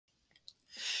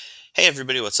Hey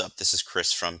everybody, what's up? This is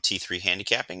Chris from T3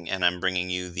 Handicapping, and I'm bringing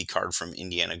you the card from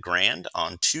Indiana Grand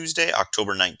on Tuesday,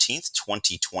 October 19th,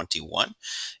 2021.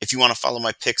 If you want to follow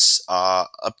my picks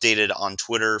updated on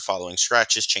Twitter, following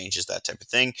scratches, changes, that type of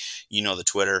thing, you know the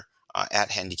Twitter.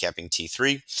 At Handicapping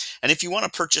T3. And if you want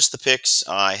to purchase the picks,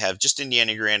 I have just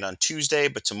Indiana Grand on Tuesday,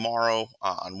 but tomorrow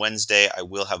on Wednesday, I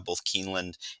will have both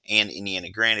Keeneland and Indiana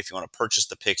Grand. If you want to purchase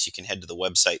the picks, you can head to the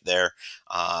website there.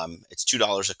 It's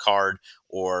 $2 a card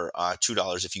or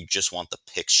 $2 if you just want the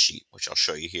pick sheet, which I'll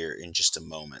show you here in just a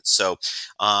moment. So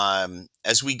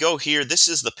as we go here, this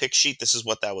is the pick sheet. This is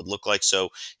what that would look like. So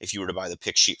if you were to buy the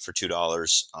pick sheet for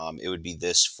 $2, it would be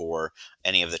this for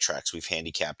any of the tracks we've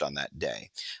handicapped on that day.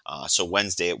 So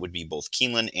Wednesday, it would be both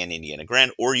Keeneland and Indiana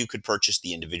Grand, or you could purchase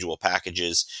the individual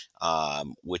packages,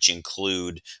 which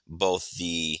include both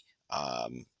the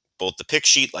pick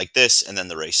sheet like this and then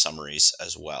the race summaries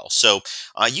as well. So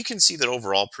you can see that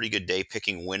overall, pretty good day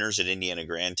picking winners at Indiana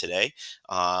Grand today.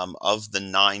 Of the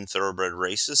 9 thoroughbred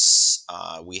races,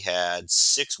 we had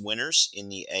 6 winners in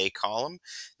the A column.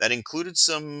 That included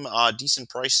some decent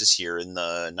prices here. In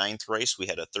the ninth race, we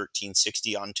had a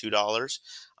 $13.60 on $2.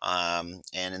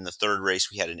 And in the third race,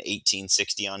 we had an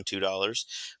 $18.60 on $2.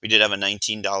 We did have a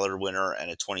 $19 winner and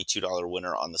a $22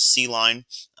 winner on the C line,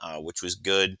 which was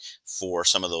good for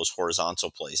some of those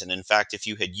horizontal plays. And in fact, if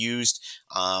you had used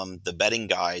the betting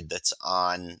guide that's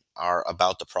on our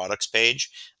About the Products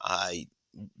page,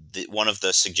 one of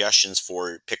the suggestions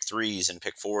for pick threes and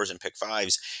pick fours and pick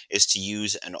fives is to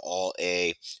use an all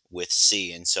A with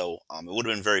C. And so it would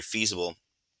have been very feasible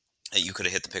that you could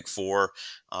have hit the pick four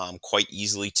quite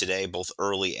easily today, both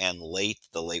early and late.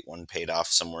 The late one paid off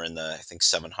somewhere in the, I think,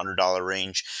 $700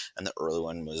 range, and the early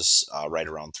one was right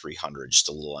around $300, just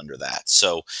a little under that.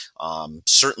 So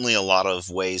certainly a lot of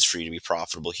ways for you to be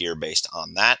profitable here based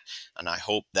on that. And I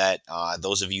hope that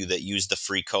those of you that use the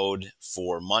free code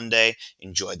for Monday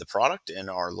enjoyed the product and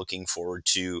are looking forward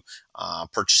to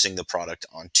purchasing the product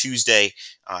on Tuesday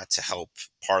to help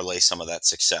parlay some of that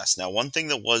success. Now, one thing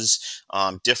that was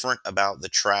different about the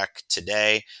track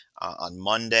today on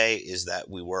Monday is that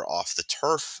we were off the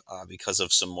turf because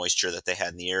of some moisture that they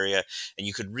had in the area, and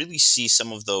you could really see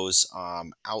some of those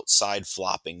outside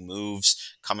flopping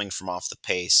moves coming from off the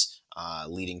pace,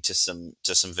 leading to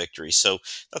some victories. So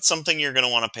that's something you're going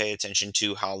to want to pay attention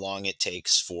to, how long it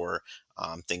takes for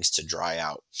things to dry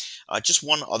out. Just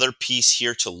one other piece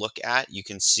here to look at. You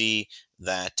can see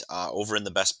that over in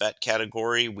the best bet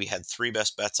category, we had 3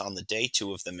 best bets on the day.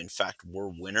 2 of them, in fact, were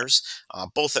winners,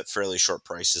 both at fairly short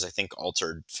prices. I think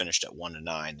Altered finished at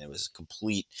 1-9. It was a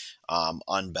complete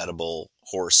unbettable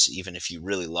horse. Even if you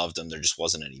really loved him, there just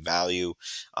wasn't any value.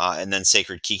 And then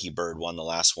Sacred Kiki Bird won the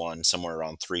last one, somewhere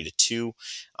around 3-2.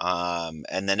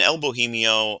 And then El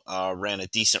Bohemio ran a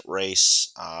decent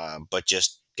race, but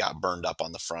just got burned up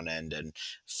on the front end and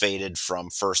faded from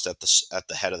first at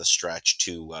the head of the stretch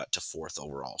to fourth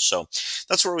overall. So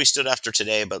that's where we stood after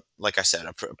today. But like I said,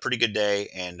 a pretty good day,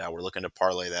 and we're looking to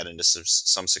parlay that into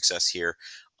some success here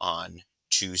on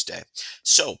Tuesday.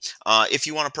 So if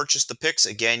you want to purchase the picks,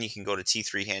 again, you can go to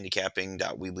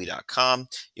t3handicapping.weebly.com.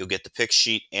 You'll get the pick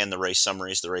sheet and the race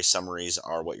summaries. The race summaries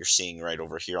are what you're seeing right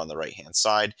over here on the right hand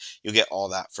side. You'll get all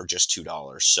that for just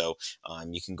 $2. So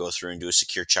you can go through and do a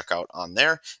secure checkout on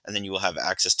there, and then you will have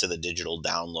access to the digital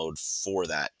download for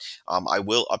that. I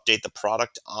will update the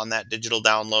product on that digital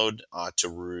download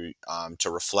to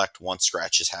reflect once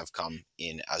scratches have come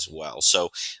in as well.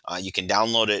 So you can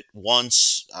download it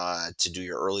once to do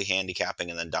your early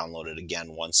handicapping, and then download it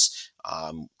again once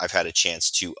I've had a chance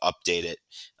to update it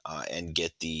and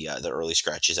get the early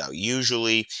scratches out.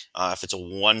 Usually, if it's a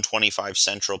 1:25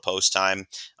 Central post time,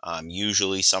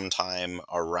 usually sometime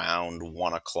around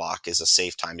 1 o'clock is a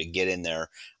safe time to get in there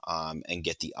and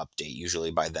get the update. Usually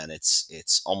by then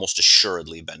it's almost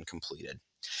assuredly been completed.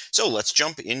 So let's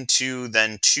jump into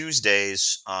then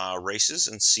Tuesday's races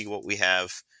and see what we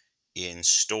have in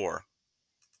store.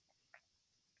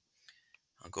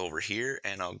 I'll go over here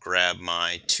and I'll grab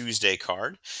my Tuesday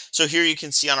card. So here you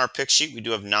can see on our pick sheet, we do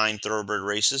have 9 thoroughbred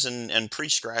races, and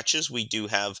pre-scratches, we do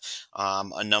have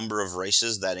a number of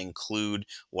races that include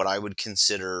what I would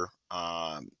consider,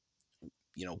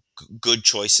 good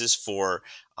choices for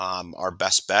our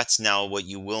best bets. Now, what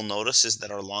you will notice is that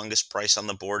our longest price on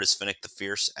the board is Finnick the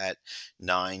Fierce at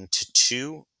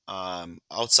 9-2.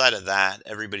 Outside of that,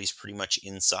 everybody's pretty much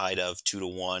inside of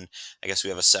 2-1. I guess we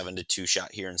have a 7-2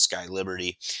 shot here in Sky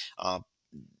Liberty.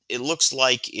 It looks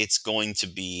like it's going to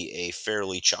be a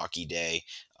fairly chalky day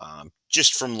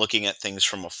just from looking at things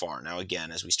from afar. Now,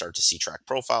 again, as we start to see track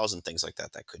profiles and things like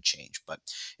that, that could change. But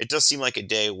it does seem like a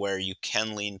day where you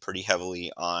can lean pretty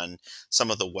heavily on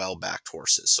some of the well-backed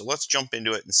horses. So let's jump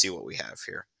into it and see what we have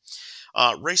here.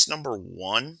 Race number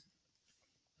one,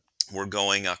 we're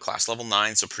going class level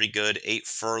 9, so pretty good. 8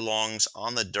 furlongs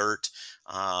on the dirt.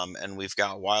 And we've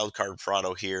got Wildcard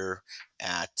Prado here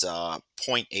at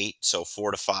point 0.8, so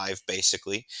 4 to 5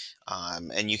 basically.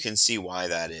 And you can see why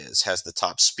that is. Has the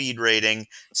top speed rating,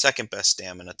 second best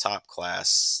stamina, top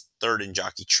class, third in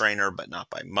jockey trainer, but not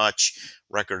by much.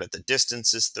 Record at the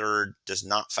distance is third, does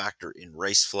not factor in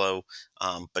race flow,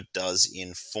 but does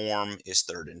in form, is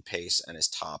third in pace, and is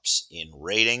tops in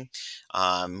rating.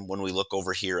 When we look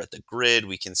over here at the grid,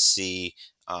 we can see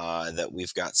that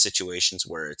we've got situations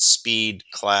where it's speed,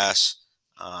 class,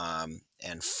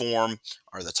 and form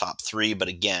are the top three. But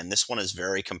again, this one is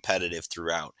very competitive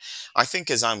throughout. I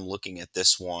think as I'm looking at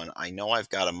this one, I know I've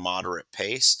got a moderate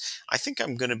pace. I think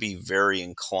I'm going to be very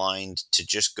inclined to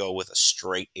just go with a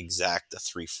straight exacta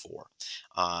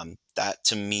 3-4. That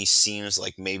to me seems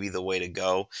like maybe the way to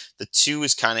go. The 2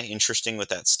 is kind of interesting with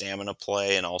that stamina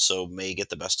play and also may get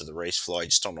the best of the race flow. I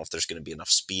just don't know if there's going to be enough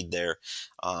speed there.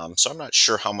 So I'm not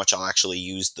sure how much I'll actually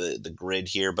use the grid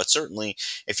here, but certainly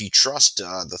if you trust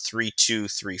the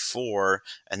 3-2-3-4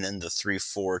 and then the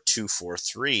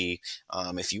 3-4-2-4-3,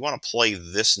 if you want to play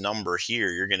this number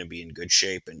here, you're going to be in good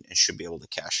shape and should be able to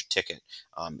cash a ticket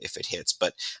if it hits.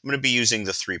 But I'm going to be using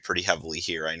the 3 pretty heavily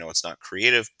here. I know it's not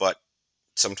creative, but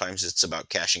sometimes it's about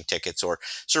cashing tickets or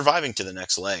surviving to the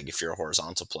next leg if you're a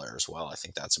horizontal player as well. I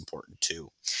think that's important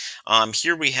too.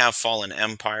 Here we have Fallen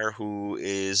Empire, who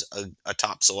is a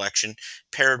top selection,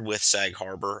 paired with Sag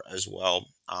Harbor as well.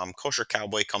 Kosher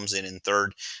Cowboy comes in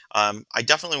third. I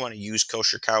definitely want to use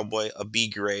Kosher Cowboy. A B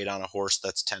grade on a horse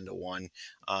that's 10 to 1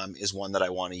 is one that I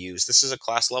want to use. This is a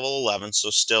class level 11,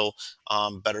 so still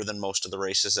better than most of the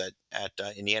races at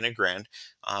Indiana Grand.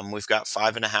 We've got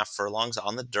 5.5 furlongs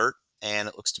on the dirt, and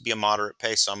it looks to be a moderate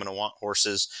pace. So I'm going to want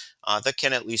horses that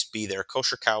can at least be there.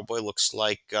 Kosher Cowboy looks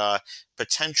like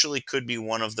potentially could be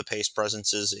one of the pace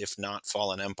presences, if not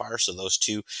Fallen Empire. So those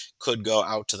two could go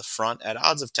out to the front at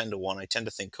odds of 10 to 1. I tend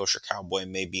to think Kosher Cowboy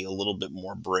may be a little bit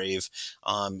more brave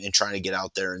in trying to get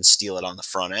out there and steal it on the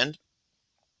front end.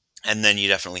 And then you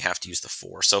definitely have to use the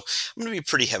 4. So I'm going to be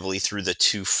pretty heavily through the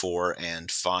 2, 4, and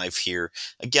 5 here.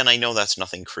 Again, I know that's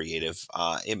nothing creative.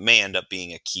 It may end up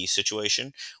being a key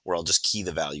situation where I'll just key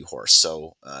the value horse.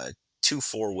 So 2,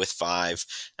 4 with 5,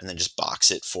 and then just box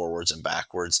it forwards and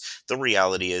backwards. The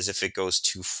reality is if it goes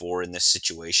 2, 4 in this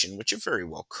situation, which it very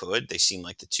well could, they seem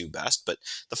like the 2 best, but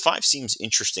the 5 seems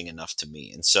interesting enough to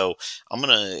me. And so I'm going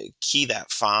to key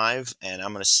that 5, and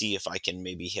I'm going to see if I can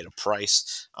maybe hit a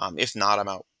price. If not, I'm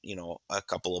out a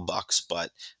couple of bucks, but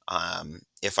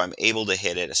if I'm able to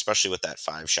hit it, especially with that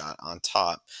 5 shot on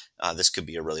top, this could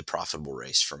be a really profitable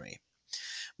race for me.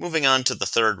 Moving on to the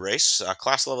third race,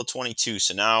 class level 22.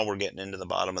 So now we're getting into the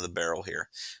bottom of the barrel here.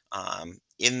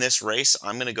 In this race,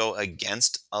 I'm going to go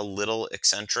against a little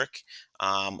eccentric.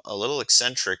 A little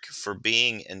eccentric, for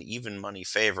being an even money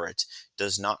favorite,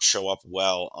 does not show up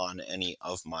well on any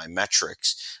of my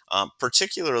metrics.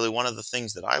 Particularly, one of the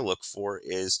things that I look for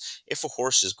is if a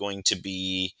horse is going to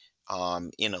be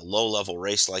in a low level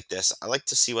race like this, I like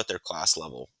to see what their class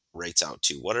level rates out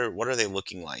to. What are they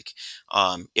looking like?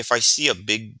 If I see a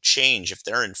big change, if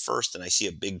they're in first and I see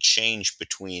a big change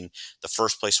between the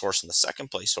first place horse and the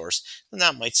second place horse, then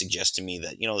that might suggest to me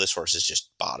that this horse is just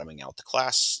bottoming out the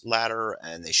class ladder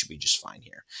and they should be just fine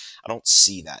here. I don't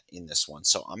see that in this one,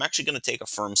 so I'm actually going to take a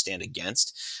firm stand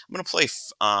against. I'm going to play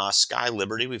Sky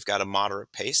Liberty. We've got a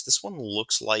moderate pace. This one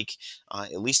looks like,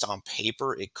 at least on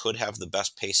paper, it could have the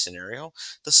best pace scenario.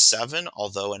 The 7,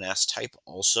 although an S type,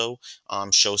 also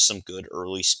shows some good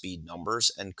early speed numbers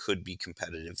and could be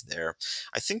competitive there.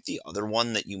 I think the other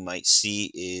one that you might see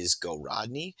is Go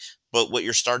Rodney. But what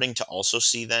you're starting to also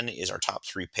see then is our top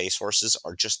 3 pace horses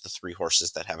are just the 3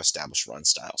 horses that have established run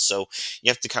style. So you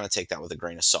have to kind of take that with a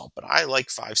grain of salt. But I like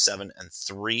 5, 7, and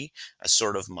 3 as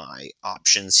sort of my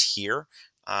options here.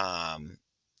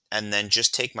 And then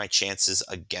just take my chances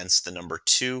against the number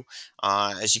 2.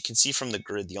 As you can see from the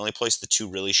grid, the only place the 2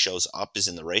 really shows up is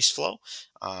in the race flow.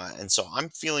 And so I'm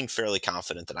feeling fairly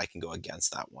confident that I can go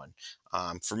against that one.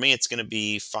 For me, it's going to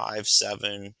be 5,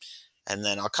 7, and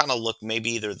then I'll kind of look maybe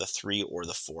either the 3 or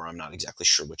the 4. I'm not exactly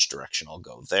sure which direction I'll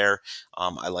go there.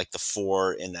 I like the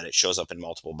 4 in that it shows up in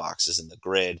multiple boxes in the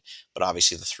grid, but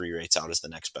obviously the 3 rates out as the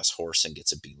next best horse and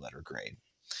gets a B letter grade.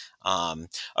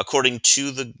 According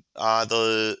to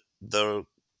the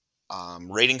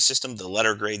rating system, the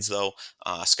letter grades though,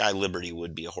 Sky Liberty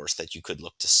would be a horse that you could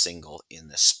look to single in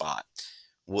this spot.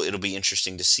 it'll be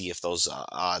interesting to see if those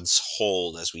odds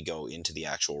hold as we go into the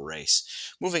actual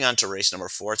race. Moving on to race number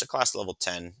 4, it's a class level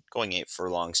 10, going 8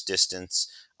 furlongs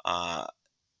distance. A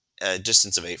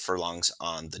distance of 8 furlongs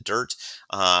on the dirt.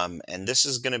 And this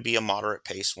is going to be a moderate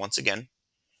pace once again.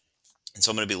 And so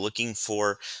I'm going to be looking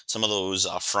for some of those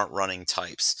front running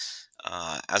types.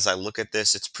 As I look at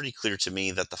this, it's pretty clear to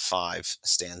me that the 5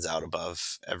 stands out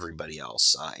above everybody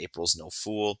else. April's No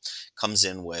Fool comes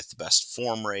in with the best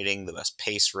form rating, the best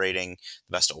pace rating,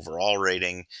 the best overall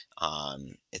rating.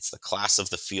 It's the class of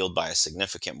the field by a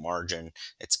significant margin.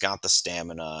 It's got the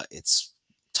stamina. It's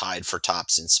tied for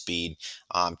tops in speed.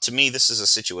 To me, this is a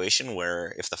situation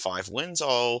where if the 5 wins,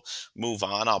 I'll move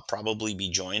on. I'll probably be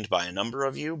joined by a number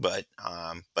of you, but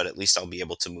at least I'll be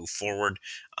able to move forward.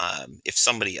 If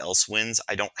somebody else wins,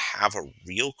 I don't have a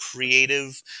real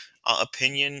creative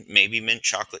opinion. Maybe mint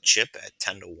chocolate chip at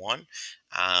 10 to 1.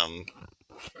 Um,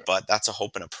 but that's a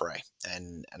hope and a pray.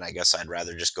 And I guess I'd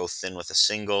rather just go thin with a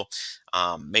single,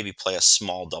 maybe play a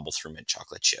small double through mint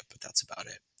chocolate chip, but that's about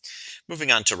it.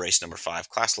 Moving on to race number 5,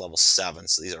 class level 7.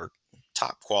 So these are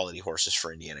top quality horses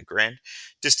for Indiana Grand.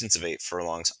 Distance of 8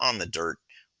 furlongs on the dirt.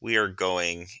 We are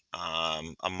going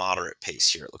a moderate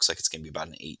pace here. It looks like it's going to be about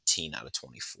an 18 out of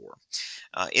 24.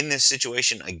 In this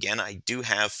situation, again, I do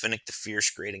have Finnick the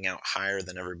Fierce grading out higher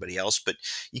than everybody else, but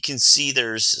you can see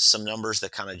there's some numbers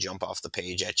that kind of jump off the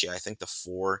page at you. I think the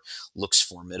 4 looks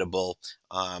formidable.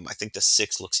 I think the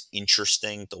 6 looks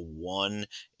interesting. The 1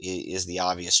 is the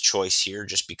obvious choice here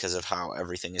just because of how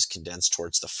everything is condensed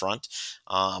towards the front,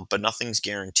 but nothing's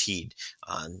guaranteed.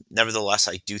 Nevertheless,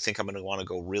 I do think I'm going to want to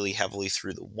go really heavily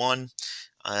through the 1.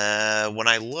 When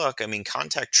I look, I mean,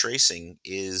 contact tracing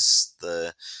is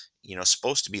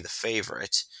supposed to be the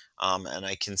favorite. And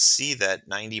I can see that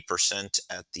 90%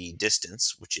 at the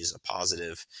distance, which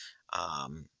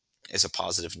um, is a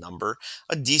positive number,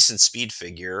 a decent speed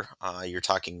figure. You're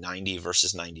talking 90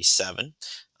 versus 97.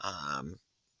 Um,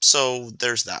 so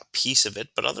there's that piece of it.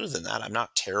 But other than that, I'm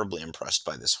not terribly impressed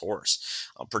by this horse.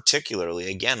 Particularly,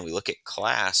 again, we look at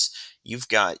class. You've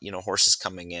got, horses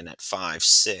coming in at 5,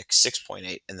 6,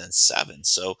 6.8, and then 7.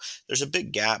 So there's a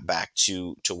big gap back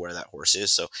to where that horse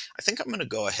is. So I think I'm going to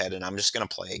go ahead and I'm just going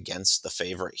to play against the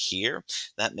favorite here.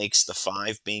 That makes the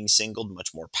 5 being singled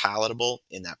much more palatable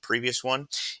in that previous one.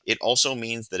 It also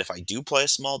means that if I do play a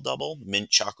small double, mint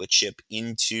chocolate chip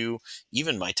into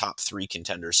even my top 3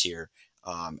 contenders here,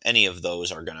 any of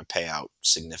those are going to pay out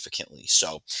significantly.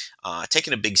 So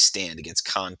taking a big stand against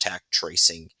contact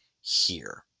tracing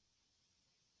here.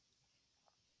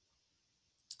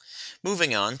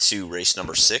 Moving on to race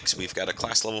number 6, we've got a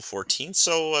class level 14,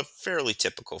 so fairly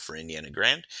typical for Indiana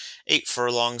Grand. 8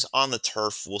 furlongs on the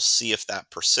turf. We'll see if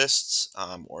that persists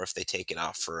or if they take it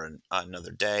off for another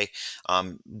day.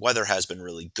 Weather has been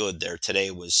really good there.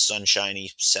 Today was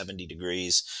sunshiny, 70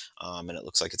 degrees, and it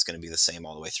looks like it's going to be the same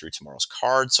all the way through tomorrow's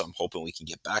card, so I'm hoping we can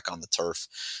get back on the turf.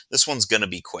 This one's going to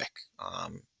be quick.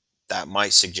 That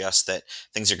might suggest that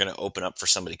things are going to open up for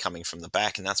somebody coming from the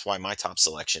back, and that's why my top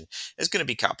selection is going to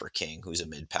be Copper King, who's a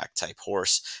mid-pack type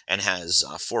horse and has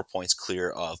 4 points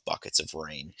clear of Buckets of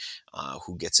Rain,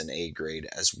 who gets an A grade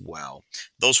as well.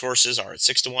 Those horses are at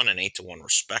 6 to 1 and 8 to 1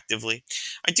 respectively.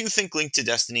 I do think Link to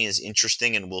Destiny is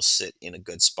interesting and will sit in a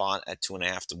good spot at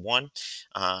 2.5 to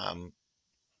 1.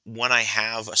 When I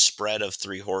have a spread of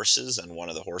 3 horses and one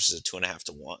of the horses at 2.5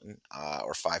 to 1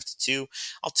 or 5 to 2,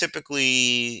 I'll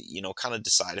typically, kind of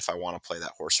decide if I want to play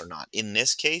that horse or not. In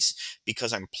this case,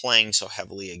 because I'm playing so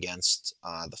heavily against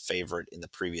the favorite in the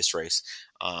previous race,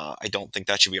 I don't think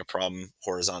that should be a problem,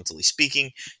 horizontally speaking,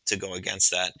 to go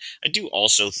against that. I do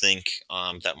also think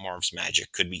that Marv's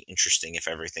Magic could be interesting if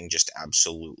everything just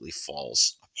absolutely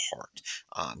falls apart.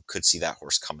 Could see that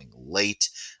horse coming late.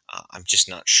 I'm just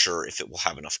not sure if it will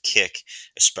have enough kick,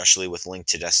 especially with Link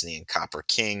to Destiny and Copper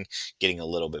King getting a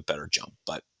little bit better jump.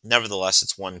 But nevertheless,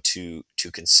 it's one to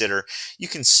consider. You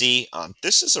can see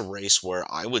this is a race where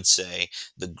I would say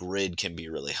the grid can be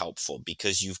really helpful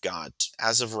because you've got,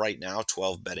 as of right now,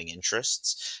 12 betting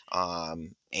interests.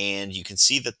 And you can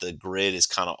see that the grid is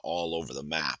kind of all over the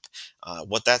map.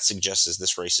 What that suggests is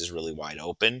this race is really wide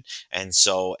open. And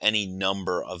so any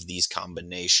number of these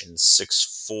combinations,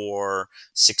 6-4,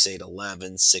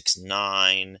 6-8-11,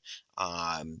 6-9,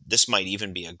 this might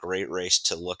even be a great race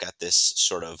to look at this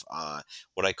sort of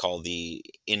what I call the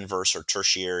inverse or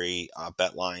tertiary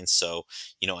bet line. So,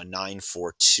 a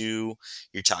 9-4-2,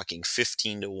 you're talking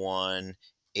 15 to 1,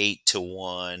 8 to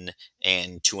 1,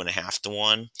 and 2.5 to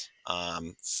 1.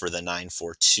 For the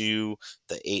 9-4-2,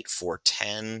 the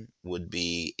 8-4-10 would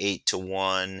be 8 to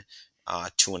 1.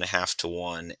 2.5 to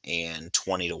 1, and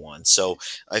 20 to 1. So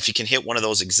if you can hit one of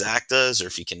those exactas, or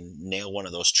if you can nail one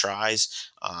of those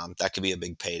tries, that could be a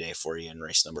big payday for you in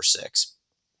race number 6.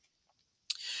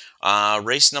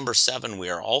 Race number 7, we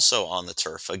are also on the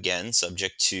turf again,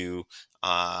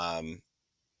 um,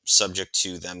 subject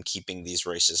to them keeping these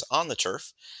races on the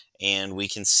turf. And we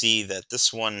can see that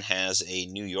this one has a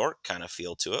New York kind of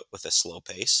feel to it with a slow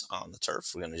pace on the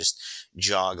turf. We're going to just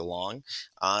jog along.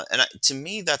 To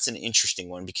me, that's an interesting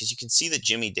one because you can see that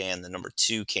Jimmy Dan, the number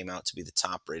 2, came out to be the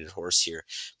top rated horse here.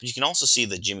 But you can also see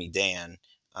that Jimmy Dan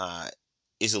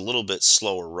is a little bit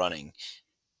slower running.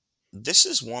 This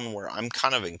is one where I'm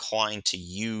kind of inclined to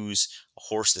use a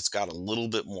horse that's got a little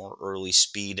bit more early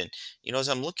speed. And, as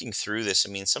I'm looking through this,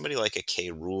 I mean, somebody like a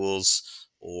K Rules,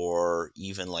 or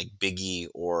even like Biggie,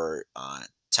 or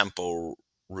Tempo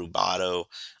Rubato,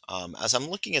 as I'm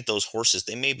looking at those horses,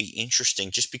 they may be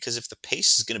interesting just because if the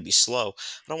pace is going to be slow,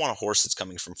 I don't want a horse that's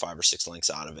coming from 5 or 6 lengths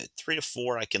out of it. 3 to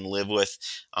 4 I can live with.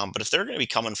 But if they're going to be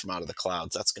coming from out of the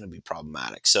clouds, that's going to be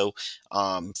problematic. So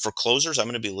for closers, I'm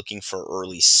going to be looking for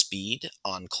early speed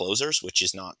on closers, which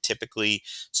is not typically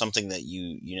something that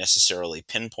you necessarily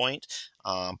pinpoint.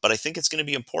 But I think it's going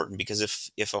to be important because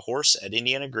if a horse at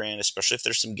Indiana Grand, especially if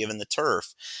there's some give in the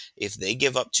turf, if they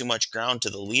give up too much ground to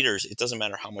the leaders, it doesn't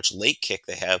matter how much late kick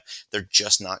they have, they're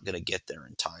just not going to get there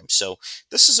in time. So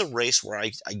this is a race where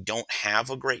I don't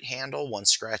have a great handle. Once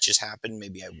scratches happen,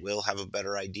 maybe I will have a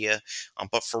better idea.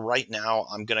 But for right now,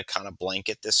 I'm going to kind of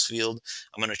blanket this field.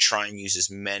 I'm going to try and use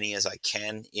as many as I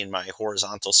can in my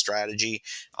horizontal strategy.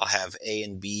 I'll have A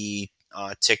and B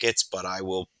tickets, but I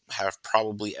will have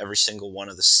probably every single one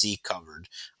of the C covered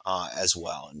as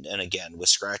well. And again, with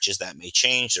scratches, that may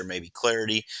change. There may be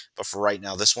clarity. But for right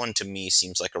now, this one to me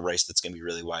seems like a race that's going to be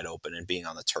really wide open, and being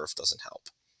on the turf doesn't help.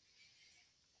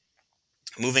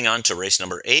 Moving on to race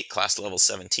number 8, class level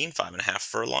 17, 5.5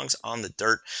 furlongs on the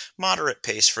dirt. Moderate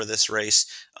pace for this race.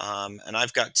 And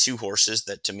I've got 2 horses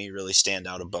that to me really stand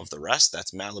out above the rest.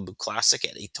 That's Malibu Classic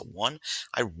at 8 to 1.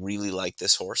 I really like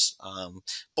this horse.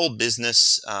 Bold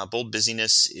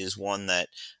Busyness is one that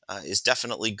is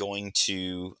definitely going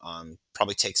to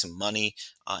probably take some money,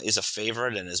 is a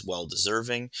favorite and is well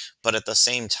deserving, but at the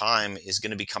same time is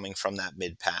going to be coming from that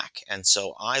mid pack. And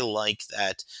so I like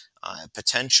that.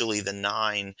 Potentially the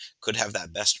 9 could have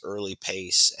that best early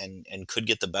pace and could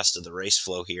get the best of the race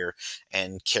flow here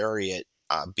and carry it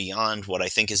beyond what I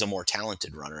think is a more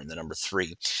talented runner in the number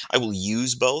 3. I will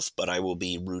use both, but I will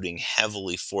be rooting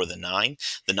heavily for the 9.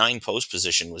 The 9 post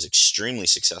position was extremely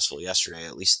successful yesterday.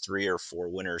 At least 3 or 4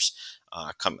 winners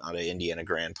come out of Indiana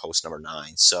Grand post number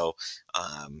 9. So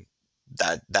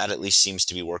that at least seems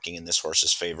to be working in this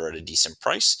horse's favor at a decent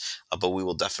price. But we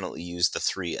will definitely use the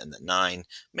 3 and the 9.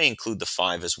 May include the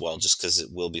 5 as well, just because it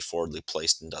will be forwardly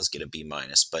placed and does get a B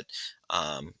minus. But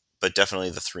definitely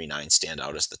the 3-9 stand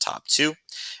out as the top 2.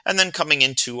 And then coming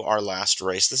into our last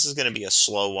race, this is going to be a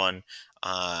slow one.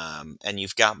 And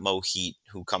you've got Mohit,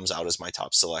 who comes out as my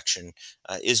top selection,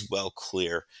 is well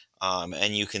clear.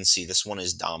 And you can see this one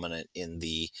is dominant in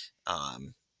the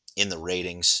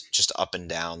ratings, just up and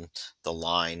down the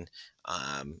line.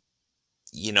 Um,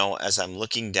 as I'm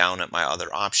looking down at my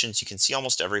other options, you can see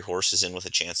almost every horse is in with a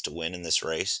chance to win in this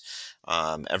race.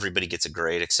 Everybody gets a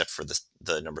grade except for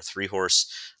the number 3 horse.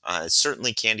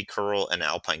 Certainly Candy Curl and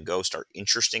Alpine Ghost are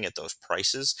interesting at those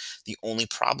prices. The only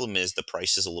problem is the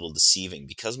price is a little deceiving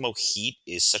because Mohit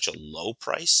is such a low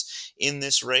price in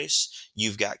this race.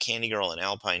 You've got Candy Girl and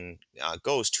Alpine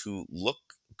Ghost who look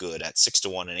good at 6 to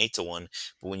 1 and 8 to 1,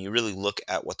 but when you really look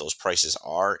at what those prices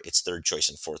are, it's 3rd choice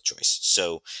and 4th choice.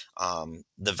 So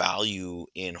the value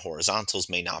in horizontals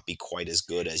may not be quite as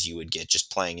good as you would get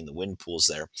just playing in the win pools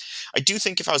there. I do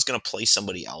think if I was going to play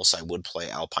somebody else, I would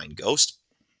play Alpine Ghost.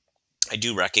 I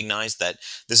do recognize that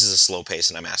this is a slow pace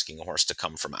and I'm asking a horse to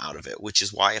come from out of it, which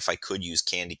is why if I could use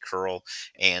Candy Curl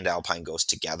and Alpine Ghost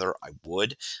together, I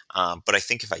would. But I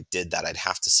think if I did that, I'd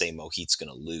have to say Mohit's going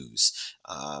to lose.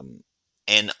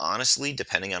 And honestly,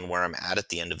 depending on where I'm at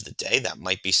the end of the day, that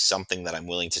might be something that I'm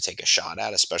willing to take a shot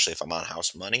at, especially if I'm on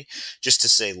house money, just to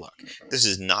say, look, this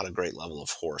is not a great level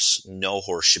of horse. No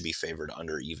horse should be favored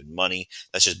under even money.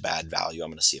 That's just bad value.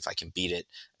 I'm going to see if I can beat it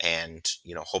and,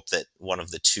 hope that one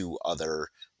of the 2 other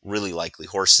really likely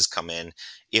horses come in.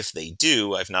 If they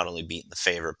do, I've not only beaten the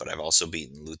favorite, but I've also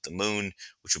beaten Loot the Moon,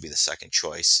 which would be the 2nd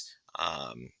choice.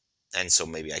 And so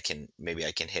maybe I can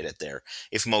hit it there.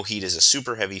 If Mohit is a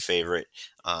super heavy favorite,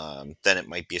 then it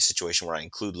might be a situation where I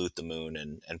include Loot the Moon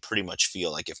and pretty much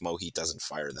feel like if Mohit doesn't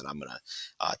fire, then I'm going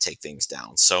to take things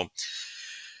down. So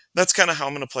that's kind of how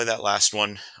I'm going to play that last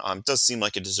one. It does seem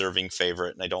like a deserving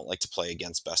favorite, and I don't like to play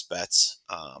against best bets.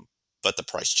 but the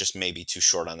price just may be too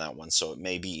short on that one. So it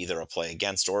may be either a play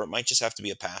against, or it might just have to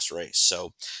be a pass race.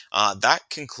 So that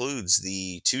concludes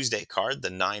the Tuesday card, the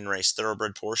 9 race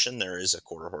thoroughbred portion. There is a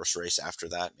quarter horse race after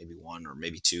that, maybe one or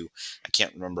maybe two. I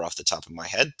can't remember off the top of my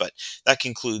head, but that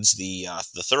concludes the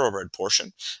thoroughbred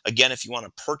portion. Again, if you want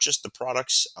to purchase the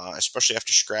products, especially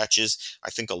after scratches, I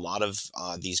think a lot of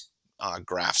these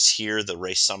graphs here, the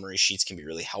race summary sheets, can be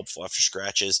really helpful after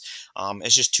scratches.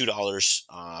 It's just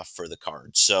 $2 for the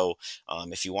card. So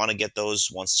if you want to get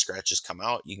those once the scratches come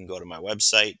out, you can go to my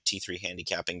website,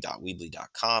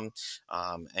 t3handicapping.weebly.com,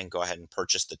 and go ahead and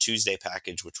purchase the Tuesday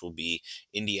package, which will be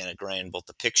Indiana Grand, both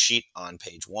the pick sheet on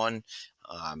page 1,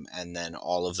 and then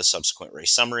all of the subsequent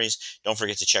race summaries. Don't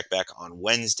forget to check back on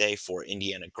Wednesday for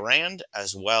Indiana Grand,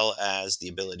 as well as the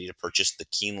ability to purchase the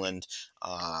Keeneland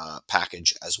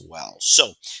package as well.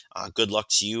 So good luck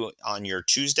to you on your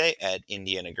Tuesday at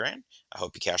Indiana Grand. I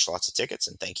hope you cash lots of tickets,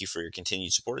 and thank you for your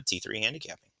continued support of T3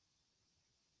 Handicapping.